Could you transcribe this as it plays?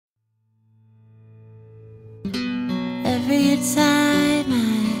Every time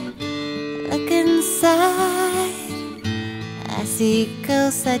I look inside, I see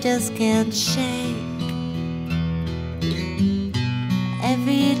ghosts I just can't shake.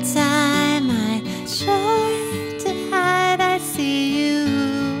 Every time I try to hide, I see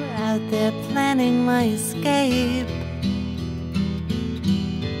you out there planning my escape.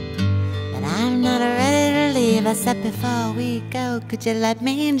 But I'm not ready to leave. I said before we go, could you let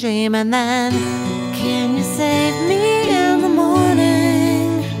me dream? And then, can you save me in the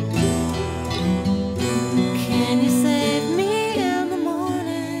morning? Can you save me in the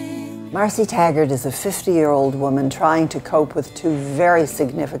morning? Marcy Taggart is a 50-year-old woman trying to cope with two very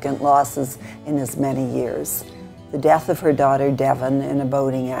significant losses in as many years: the death of her daughter Devon in a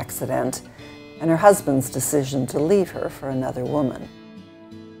boating accident, and her husband's decision to leave her for another woman.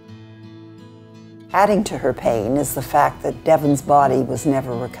 Adding to her pain is the fact that Devon's body was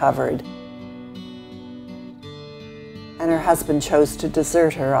never recovered, and her husband chose to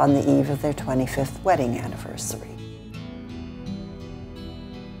desert her on the eve of their 25th wedding anniversary.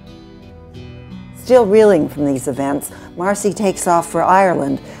 Still reeling from these events, Marcy takes off for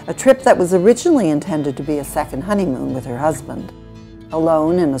Ireland, a trip that was originally intended to be a second honeymoon with her husband.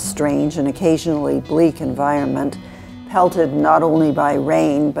 Alone in a strange and occasionally bleak environment, pelted not only by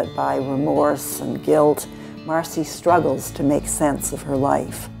rain but by remorse and guilt, Marcy struggles to make sense of her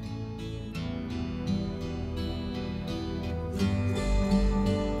life.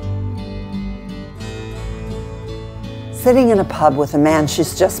 Sitting in a pub with a man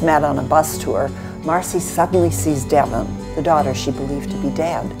she's just met on a bus tour, Marcy suddenly sees Devon, the daughter she believed to be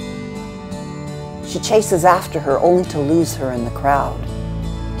dead. She chases after her only to lose her in the crowd.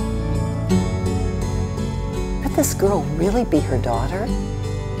 Could this girl really be her daughter?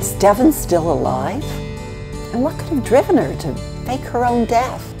 Is Devon still alive? And what could have driven her to fake her own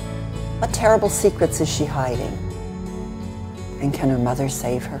death? What terrible secrets is she hiding? And can her mother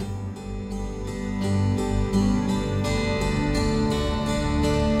save her?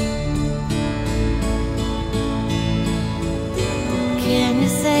 Can you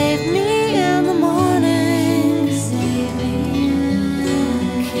save me in the morning? Save me.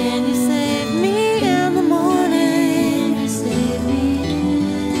 Can you save me in the morning? Save me.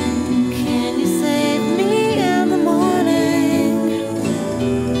 Can you save me in the morning?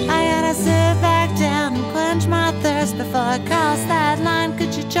 I gotta sit back down and quench my thirst before I cross that line.